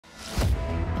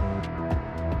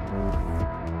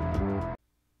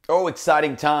Oh,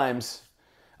 exciting times.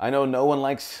 I know no one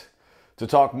likes to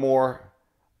talk more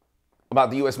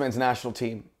about the U.S. men's national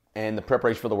team and the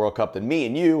preparation for the World Cup than me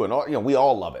and you, and all, we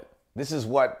all love it. This is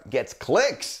what gets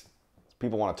clicks.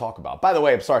 People want to talk about. By the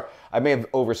way, I'm sorry, I may have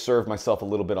overserved myself a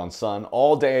little bit on sun.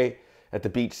 All day at the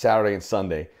beach, Saturday and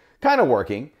Sunday, kind of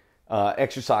working,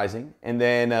 exercising, and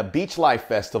then Beach Life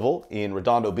Festival in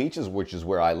Redondo Beaches, which is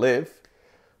where I live.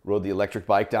 Rode the electric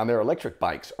bike down there. Electric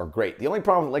bikes are great. The only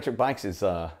problem with electric bikes is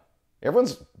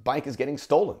everyone's bike is getting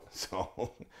stolen.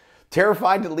 So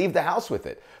terrified to leave the house with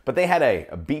it. But they had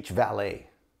a beach valet.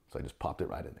 So I just popped it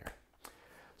right in there.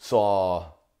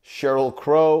 Saw Sheryl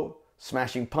Crow,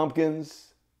 Smashing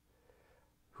Pumpkins.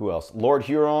 Who else? Lord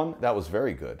Huron. That was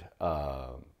very good.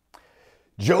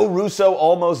 Joe Russo,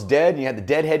 Almost Dead. You had the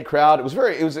Deadhead crowd. It was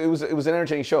an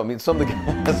entertaining show. I mean, some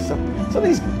of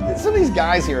these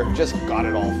guys here have just got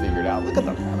it all figured out. Look at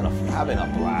them having a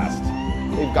blast.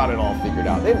 They've got it all figured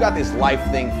out. They've got this life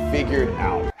thing figured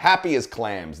out. Happy as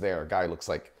clams. There, a guy looks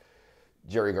like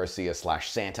Jerry Garcia /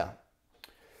 Santa.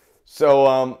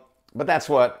 So, but that's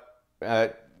why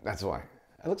it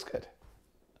looks good.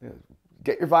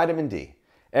 Get your vitamin D.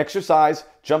 Exercise,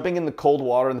 jumping in the cold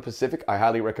water in the Pacific, I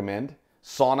highly recommend.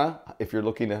 Sauna, if you're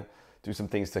looking to do some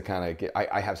things to kind of get,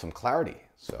 I have some clarity,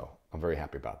 so I'm very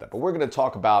happy about that. But we're going to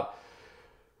talk about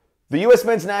the U.S.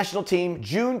 men's national team,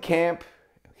 June camp.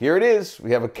 Here it is.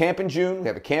 We have a camp in June, we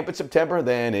have a camp in September,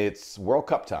 then it's World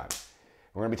Cup time.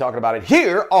 We're going to be talking about it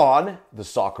here on the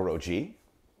Soccer OG.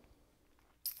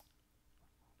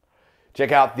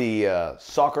 Check out the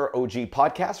Soccer OG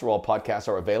podcast, where all podcasts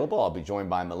are available. I'll be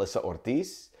joined by Melissa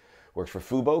Ortiz, works for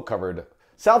Fubo, covered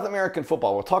South American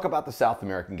football. We'll talk about the South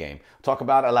American game. We'll talk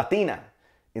about a Latina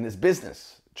in this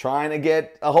business, trying to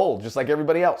get a hold, just like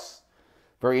everybody else.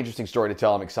 Very interesting story to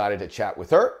tell. I'm excited to chat with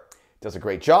her. Does a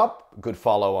great job. Good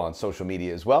follow on social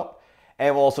media as well.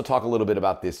 And we'll also talk a little bit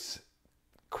about this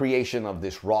creation of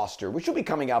this roster, which will be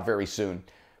coming out very soon.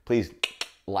 Please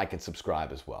like and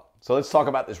subscribe as well. So let's talk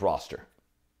about this roster.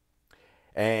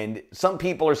 And some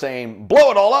people are saying, blow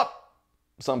it all up.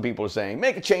 Some people are saying,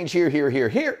 make a change here, here, here,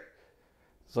 here.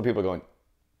 Some people are going,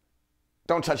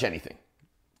 don't touch anything.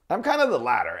 I'm kind of the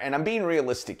latter, and I'm being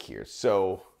realistic here.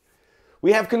 So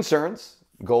we have concerns.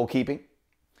 Goalkeeping.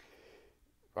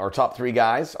 Our top three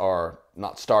guys are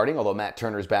not starting, although Matt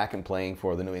Turner's back and playing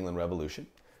for the New England Revolution.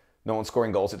 No one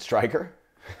scoring goals at striker.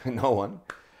 No one.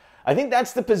 I think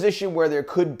that's the position where there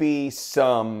could be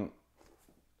some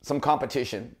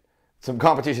competition. Some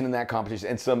competition in that competition,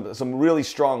 and some really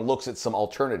strong looks at some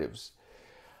alternatives.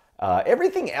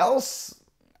 Everything else,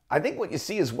 I think what you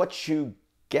see is what you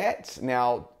get.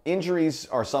 Now, injuries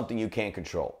are something you can't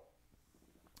control.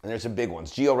 And there's some big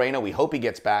ones. Gio Reyna, we hope he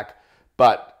gets back,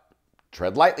 but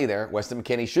tread lightly there. Weston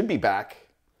McKennie should be back.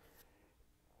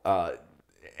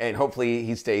 And hopefully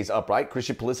he stays upright.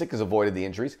 Christian Pulisic has avoided the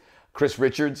injuries. Chris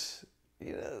Richards,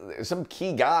 there's some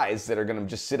key guys that are going to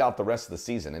just sit out the rest of the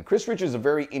season. And Chris Richards is a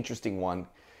very interesting one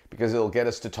because it'll get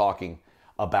us to talking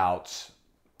about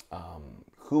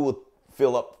who will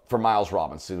fill up for Miles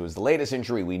Robinson, who is the latest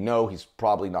injury. We know he's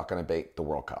probably not going to make the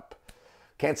World Cup.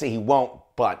 Can't say he won't,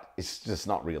 but it's just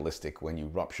not realistic when you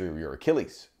rupture your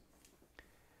Achilles.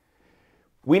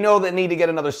 We know that need to get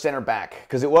another center back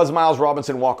because it was Miles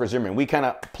Robinson, Walker Zimmerman. We kind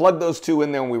of plugged those two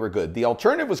in there and we were good. The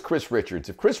alternative was Chris Richards.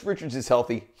 If Chris Richards is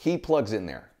healthy, he plugs in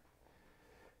there.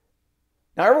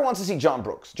 Now, everyone wants to see John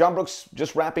Brooks. John Brooks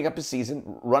just wrapping up his season,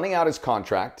 running out his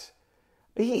contract.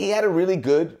 He had a really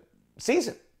good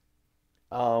season.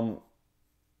 But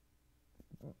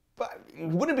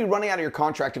wouldn't it be running out of your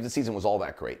contract if the season was all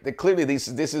that great? Clearly, this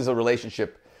is a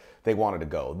relationship they wanted to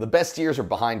go. The best years are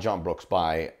behind John Brooks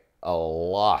by a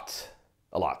lot.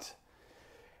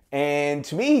 And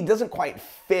to me, he doesn't quite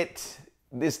fit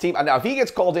this team. Now, if he gets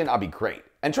called in, I'll be great.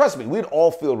 And trust me, we'd all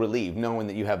feel relieved knowing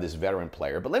that you have this veteran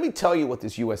player. But let me tell you what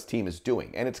this U.S. team is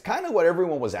doing. And it's kind of what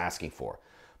everyone was asking for.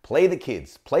 Play the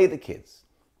kids. Play the kids.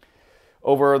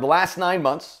 Over the last 9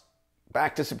 months,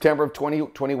 back to September of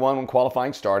 2021 when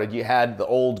qualifying started, you had the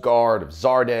old guard of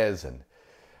Zardes and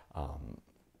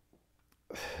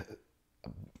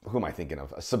who am I thinking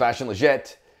of? Sebastian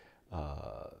Lletget.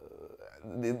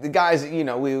 The guys,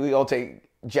 we all take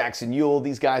Jackson Ewell,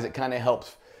 these guys that kind of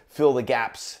helped fill the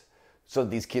gaps so that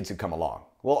these kids could come along.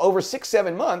 Well, over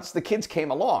 6-7 months, the kids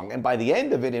came along. And by the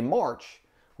end of it in March,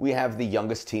 we have the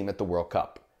youngest team at the World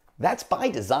Cup. That's by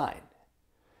design.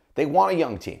 They want a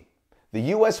young team. The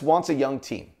U.S. wants a young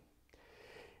team.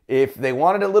 If they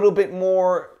wanted a little bit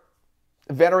more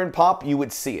veteran pop, you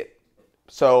would see it.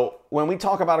 So when we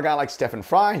talk about a guy like Stephen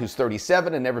Fry, who's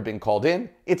 37 and never been called in,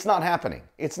 it's not happening.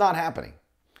 It's not happening.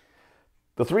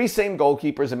 The three same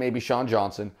goalkeepers and maybe Sean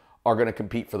Johnson are going to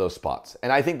compete for those spots.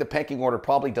 And I think the pecking order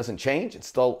probably doesn't change. It's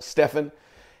still Stefan,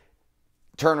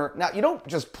 Turner. Now, you don't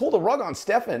just pull the rug on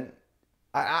Stefan.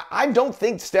 I don't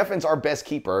think Stefan's our best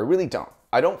keeper. I really don't.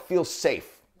 I don't feel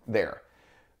safe there.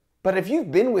 But if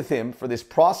you've been with him for this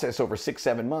process over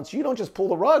 6-7 months, you don't just pull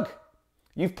the rug.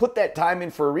 You've put that time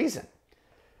in for a reason.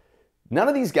 None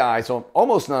of these guys, or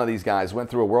almost none of these guys, went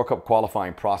through a World Cup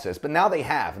qualifying process, but now they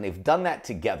have, and they've done that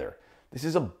together. This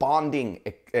is a bonding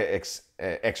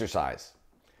exercise.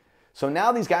 So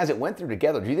now these guys that went through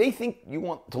together, do they think you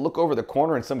want to look over the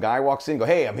corner and some guy walks in and go,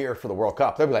 hey, I'm here for the World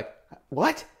Cup? They'll be like,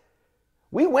 what?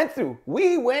 We went through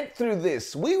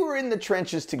this. We were in the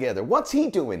trenches together. What's he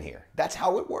doing here? That's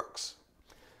how it works.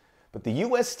 But the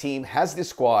U.S. team has this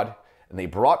squad, and they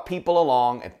brought people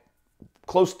along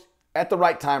at the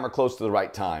right time or close to the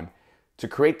right time to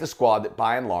create the squad that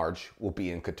by and large will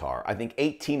be in Qatar. I think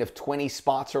 18 of 20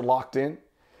 spots are locked in,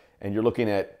 and you're looking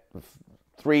at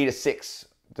 3 to 6,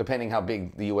 depending how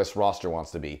big the U.S. roster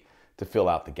wants to be, to fill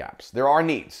out the gaps. There are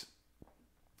needs.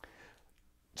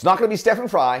 It's not going to be Stephen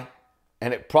Fry,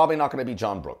 and it's probably not going to be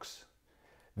John Brooks.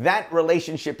 That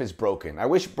relationship is broken. I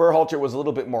wish Berhalter was a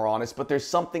little bit more honest, but there's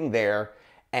something there,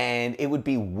 and it would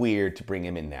be weird to bring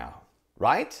him in now,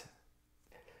 right?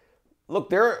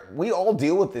 Look, we all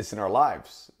deal with this in our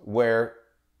lives, where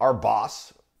our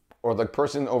boss or the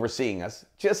person overseeing us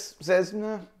just says,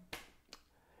 no.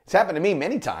 It's happened to me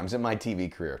many times in my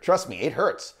TV career. Trust me, it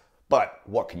hurts, but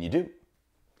what can you do?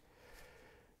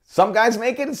 Some guys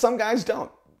make it and some guys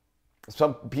don't.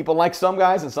 Some people like some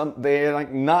guys and they're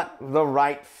like not the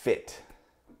right fit.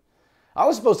 I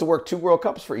was supposed to work 2 World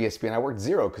Cups for ESPN. I worked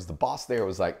 0 because the boss there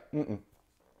was like,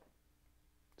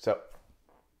 So,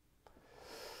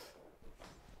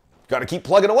 got to keep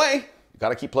plugging away.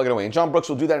 And John Brooks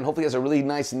will do that and hopefully has a really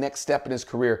nice next step in his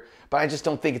career. But I just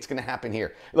don't think it's going to happen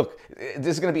here. Look, this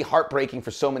is going to be heartbreaking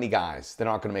for so many guys that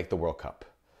aren't going to make the World Cup.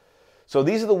 So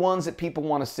these are the ones that people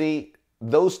want to see.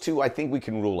 Those 2, I think we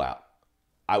can rule out.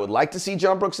 I would like to see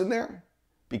John Brooks in there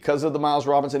because of the Miles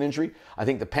Robinson injury. I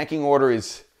think the pecking order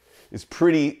is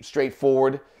pretty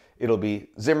straightforward. It'll be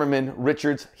Zimmerman,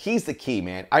 Richards. He's the key,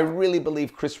 man. I really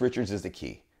believe Chris Richards is the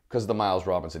key because of the Miles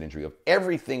Robinson injury, of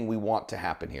everything we want to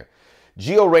happen here.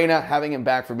 Gio Reyna, having him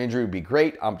back from injury would be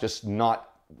great. I'm just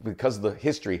not, because of the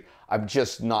history, I'm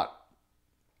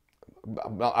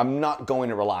not going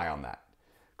to rely on that.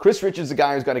 Chris Richards, the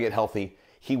guy who's got to get healthy,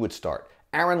 he would start.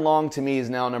 Aaron Long, to me, is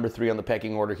now number 3 on the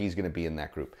pecking order. He's going to be in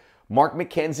that group. Mark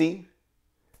McKenzie,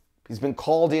 he's been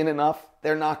called in enough.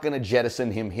 They're not going to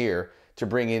jettison him here to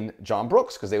bring in John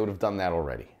Brooks because they would have done that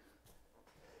already.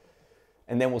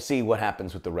 And then we'll see what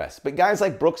happens with the rest. But guys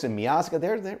like Brooks and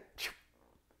Miazga,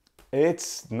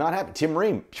 it's not happening. Tim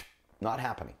Ream, not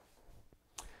happening.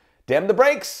 Damn the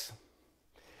brakes.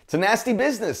 It's a nasty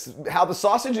business, how the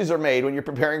sausages are made when you're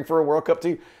preparing for a World Cup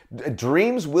team.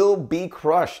 Dreams will be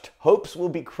crushed. Hopes will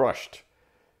be crushed.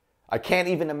 I can't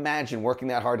even imagine working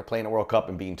that hard to play in a World Cup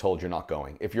and being told you're not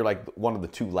going if you're like one of the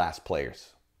 2 last players.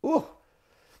 Ooh.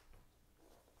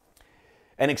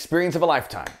 An experience of a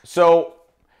lifetime. So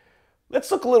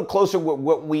let's look a little closer at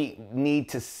what we need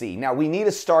to see. Now, we need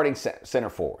a starting center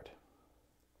forward.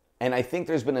 And I think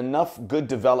there's been enough good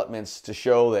developments to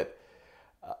show that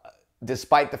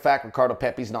despite the fact Ricardo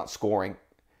Pepi's not scoring,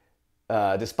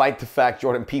 despite the fact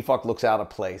Jordan Pefok looks out of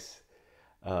place,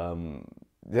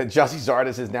 that Jussi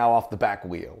Zardes is now off the back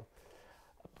wheel,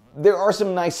 there's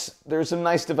some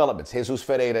nice developments. Jesus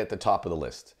Ferreira at the top of the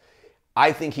list.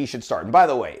 I think he should start. And by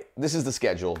the way, this is the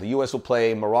schedule. The U.S. will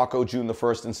play Morocco June the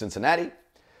 1st in Cincinnati.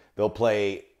 They'll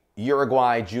play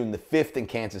Uruguay June the 5th in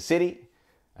Kansas City.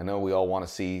 I know we all want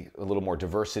to see a little more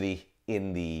diversity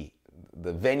in the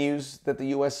venues that the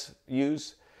U.S.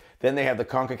 use. Then they have the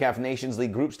CONCACAF Nations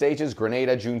League group stages,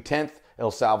 Grenada June 10th,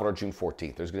 El Salvador June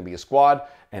 14th. There's going to be a squad,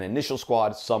 an initial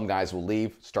squad. Some guys will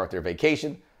leave, start their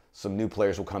vacation. Some new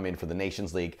players will come in for the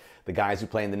Nations League. The guys who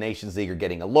play in the Nations League are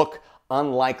getting a look,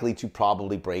 unlikely to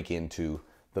probably break into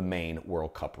the main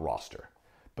World Cup roster.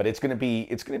 But it's going to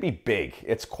be big.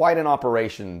 It's quite an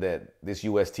operation that this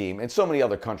U.S. team and so many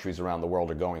other countries around the world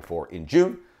are going for in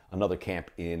June, another camp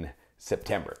in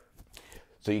September.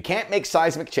 So you can't make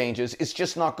seismic changes. It's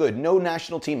just not good. No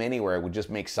national team anywhere would just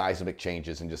make seismic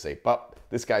changes and just say, "But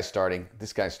this guy's starting,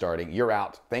 you're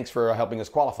out. Thanks for helping us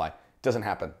qualify." Doesn't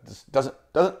happen. Just doesn't.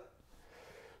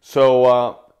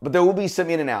 So, but there will be some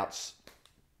in and outs.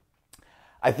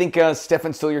 I think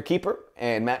Stefan's still your keeper,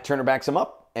 and Matt Turner backs him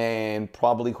up, and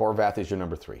probably Horvath is your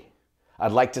number 3.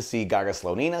 I'd like to see Gaga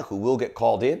Slonina, who will get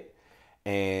called in,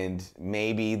 and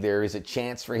maybe there is a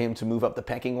chance for him to move up the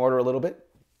pecking order a little bit.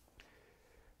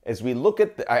 As we look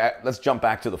at let's jump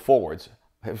back to the forwards.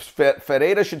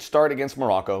 Ferreira should start against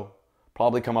Morocco,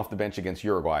 probably come off the bench against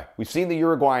Uruguay. We've seen the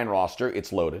Uruguayan roster.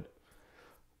 It's loaded.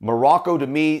 Morocco, to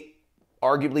me,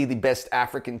 arguably the best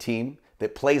African team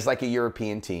that plays like a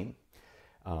European team.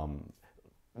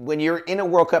 When you're in a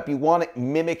World Cup, you want to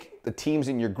mimic the teams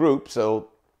in your group. So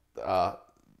the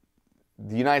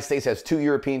United States has 2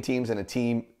 European teams and a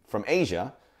team from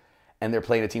Asia, and they're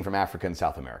playing a team from Africa and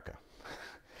South America.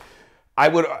 I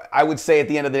would say at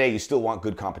the end of the day, you still want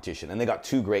good competition. And they got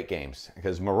 2 great games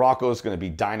because Morocco is going to be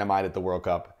dynamite at the World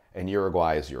Cup and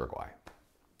Uruguay is Uruguay.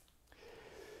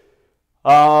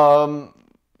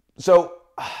 So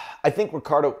I think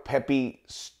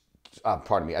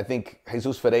I think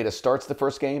Jesus Ferreira starts the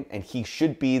first game and he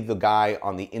should be the guy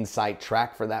on the inside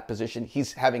track for that position.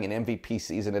 He's having an MVP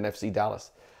season in FC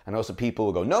Dallas. I know some people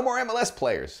will go, no more MLS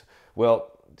players.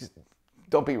 Well, just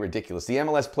don't be ridiculous. The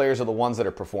MLS players are the ones that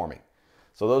are performing.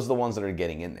 So those are the ones that are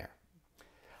getting in there.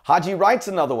 Haji Wright's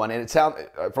another one, and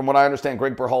from what I understand,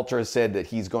 Gregg Berhalter has said that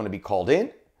he's going to be called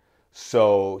in.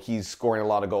 So he's scoring a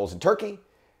lot of goals in Turkey.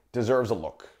 Deserves a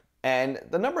look. And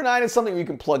the number 9 is something where you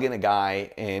can plug in a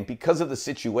guy, and because of the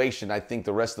situation, I think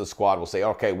the rest of the squad will say,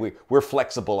 okay, we're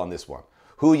flexible on this one.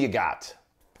 Who you got?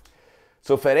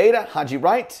 So Ferreira, Haji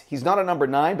Wright, he's not a number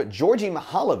 9, but Georgi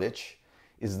Mihalovic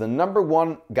is the number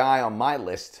 1 guy on my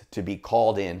list to be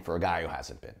called in for a guy who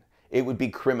hasn't been. It would be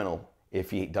criminal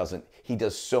if he doesn't. He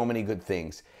does so many good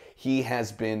things. He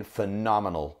has been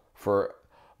phenomenal for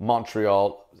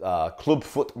Montreal, Club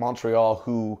Foot Montreal,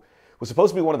 who was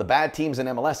supposed to be one of the bad teams in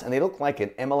MLS, and they look like an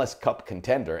MLS Cup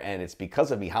contender, and it's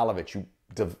because of Mihalovic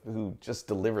who just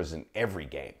delivers in every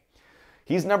game.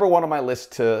 He's number 1 on my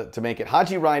list to make it.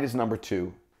 Haji Wright is number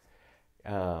 2.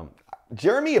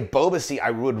 Jeremy Ebobisse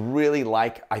I would really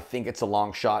like. I think it's a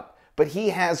long shot, but he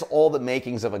has all the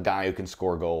makings of a guy who can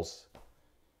score goals.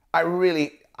 I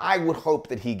would hope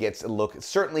that he gets a look,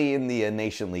 certainly in the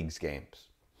Nation Leagues games.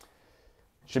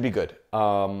 Should be good.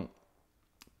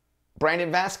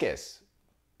 Brandon Vasquez,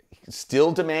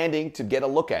 still demanding to get a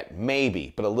look at,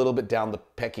 maybe, but a little bit down the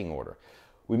pecking order.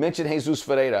 We mentioned Jesus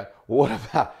Ferreira. What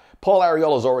about Paul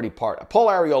Arriola's already part? Paul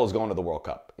Arriola's going to the World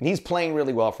Cup, and he's playing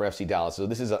really well for FC Dallas, so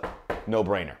this is a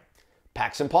no-brainer.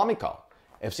 Paxton Pomykal.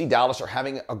 FC Dallas are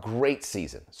having a great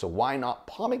season, so why not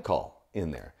Pomykal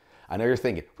in there? I know you're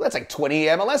thinking, well, that's like 20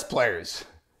 MLS players.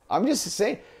 I'm just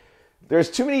saying, there's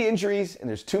too many injuries and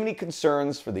there's too many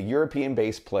concerns for the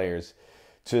European-based players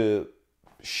to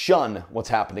shun what's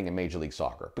happening in Major League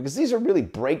Soccer, because these are really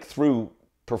breakthrough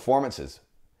performances.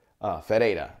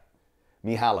 Ferreira,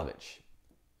 Mihalovic,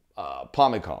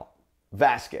 Pomykal,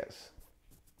 Vasquez.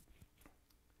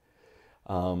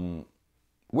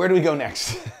 Where do we go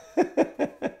next?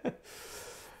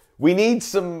 We need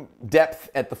some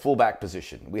depth at the fullback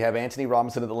position. We have Anthony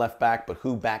Robinson at the left back, but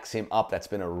who backs him up? That's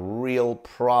been a real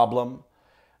problem.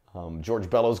 George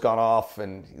Bello's gone off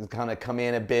and he's kind of come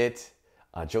in a bit.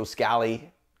 Joe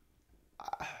Scally.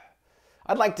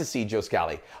 I'd like to see Joe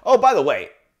Scally. Oh, by the way,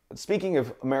 speaking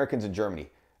of Americans in Germany,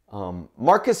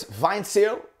 Marcus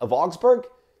Weinzierl of Augsburg,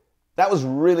 that was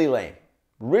really lame.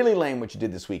 Really lame what you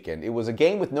did this weekend. It was a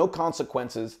game with no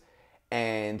consequences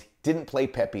and didn't play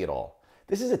peppy at all.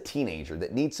 This is a teenager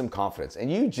that needs some confidence,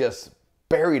 and you just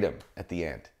buried him at the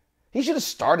end. He should have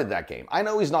started that game. I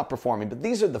know he's not performing, but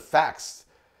these are the facts.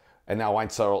 And now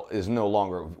Weinzierl is no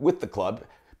longer with the club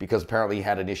because apparently he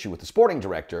had an issue with the sporting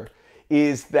director,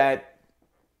 is that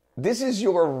this is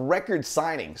your record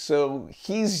signing, so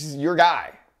he's your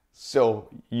guy. So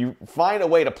you find a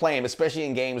way to play him, especially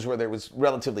in games where there was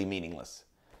relatively meaningless.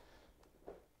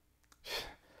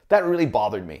 That really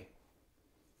bothered me.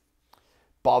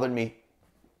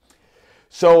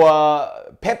 So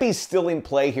Pepe's still in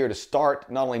play here to start,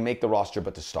 not only make the roster,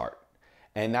 but to start.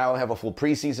 And now I have a full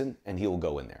preseason, and he will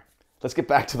go in there. Let's get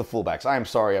back to the fullbacks. I am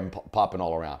sorry I'm popping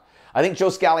all around. I think Joe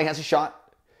Scally has a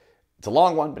shot. It's a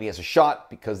long one, but he has a shot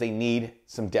because they need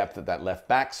some depth at that left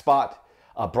back spot.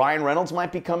 Brian Reynolds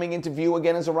might be coming into view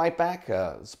again as a right back.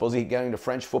 Supposedly getting into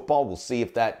French football. We'll see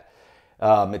if that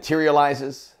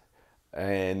materializes.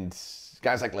 And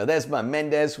guys like Ledesma,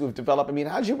 Mendes, who have developed. I mean,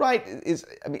 Haji Wright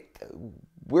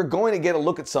we're going to get a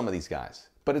look at some of these guys,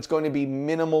 but it's going to be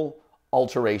minimal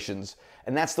alterations,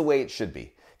 and that's the way it should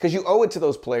be. Because you owe it to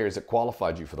those players that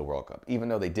qualified you for the World Cup, even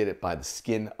though they did it by the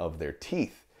skin of their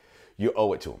teeth. You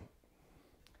owe it to them.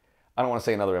 I don't want to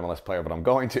say another MLS player, but I'm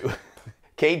going to.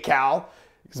 Cade Cowell,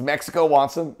 because Mexico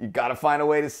wants him. You got to find a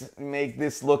way to make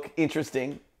this look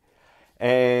interesting.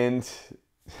 And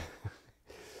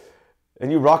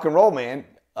you rock and roll, man.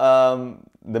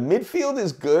 The midfield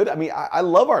is good. I mean, I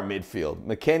love our midfield.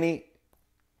 McKennie,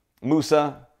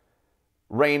 Musa,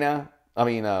 Reyna.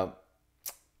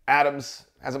 Adams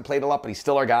hasn't played a lot, but he's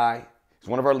still our guy. He's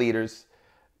one of our leaders.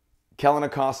 Kellen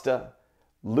Acosta,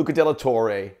 Luca De La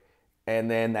Torre, and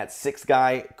then that sixth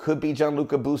guy could be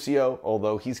Gianluca Busio,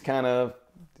 although he's kind of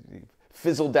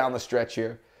fizzled down the stretch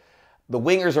here. The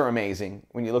wingers are amazing.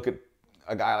 When you look at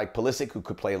a guy like Pulisic, who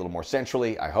could play a little more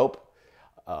centrally, I hope.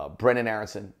 Brennan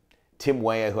Aronson, Tim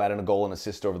Weah, who had a goal and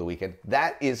assist over the weekend.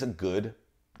 That is a good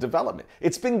development.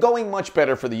 It's been going much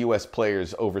better for the U.S.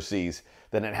 players overseas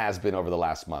than it has been over the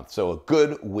last month. So a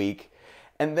good week.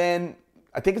 And then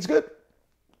I think it's good.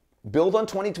 Build on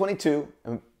 2022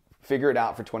 and figure it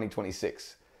out for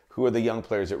 2026. Who are the young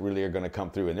players that really are going to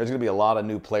come through? And there's going to be a lot of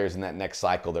new players in that next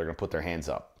cycle that are going to put their hands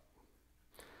up.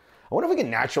 I wonder if we can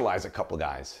naturalize a couple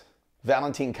guys.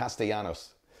 Valentin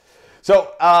Castellanos.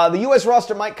 So the U.S.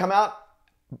 roster might come out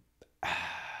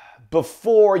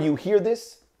before you hear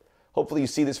this. Hopefully you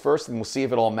see this first, and we'll see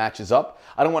if it all matches up.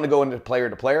 I don't want to go into player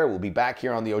to player. We'll be back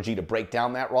here on the OG to break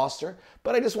down that roster.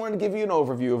 But I just wanted to give you an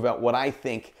overview about what I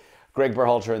think Gregg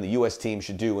Berhalter and the U.S. team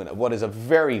should do in what is a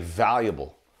very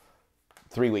valuable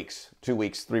 3 weeks, 2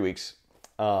 weeks, 3 weeks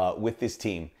with this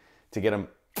team to get them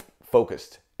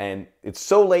focused. And it's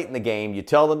so late in the game, you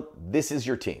tell them, this is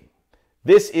your team.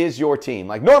 This is your team.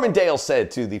 Like Norman Dale said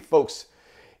to the folks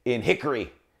in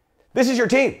Hickory, this is your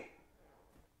team.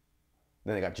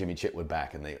 Then they got Jimmy Chitwood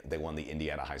back, and they won the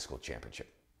Indiana High School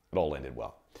Championship. It all ended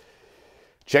well.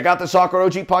 Check out the Soccer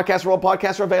OG podcast where all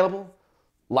podcasts are available.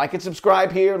 Like and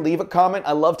subscribe here. Leave a comment.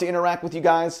 I love to interact with you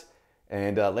guys.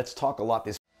 And let's talk a lot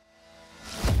this